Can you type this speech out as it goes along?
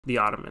the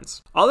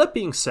Ottomans. All that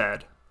being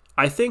said,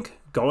 I think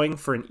going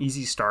for an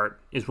easy start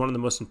is one of the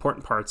most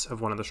important parts of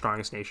one of the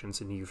strongest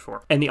nations in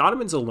EU4. And the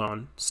Ottomans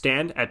alone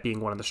stand at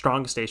being one of the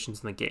strongest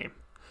nations in the game.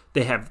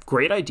 They have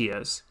great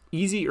ideas,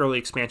 easy early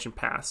expansion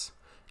paths,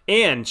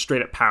 and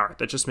straight up power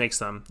that just makes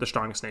them the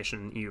strongest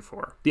nation in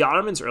EU4. The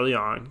Ottomans early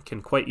on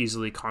can quite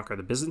easily conquer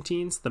the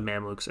Byzantines, the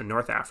Mamluks, and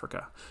North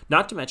Africa,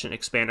 not to mention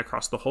expand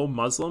across the whole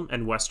Muslim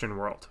and Western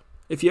world.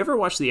 If you ever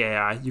watch the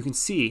AI, you can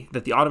see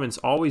that the Ottomans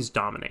always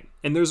dominate,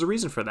 and there's a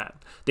reason for that.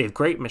 They have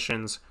great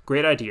missions,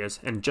 great ideas,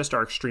 and just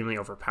are extremely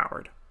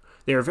overpowered.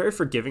 They are very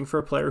forgiving for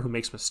a player who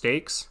makes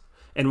mistakes,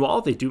 and while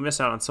they do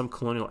miss out on some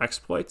colonial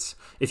exploits,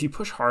 if you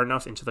push hard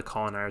enough into the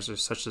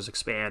colonizers such as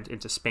expand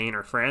into Spain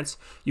or France,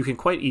 you can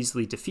quite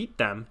easily defeat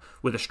them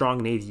with a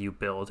strong navy you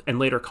build and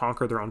later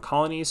conquer their own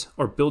colonies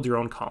or build your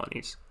own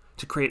colonies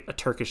to create a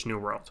Turkish New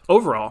World.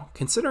 Overall,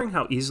 considering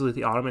how easily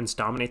the Ottomans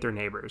dominate their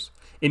neighbors,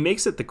 it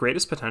makes it the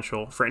greatest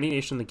potential for any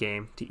nation in the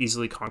game to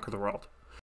easily conquer the world.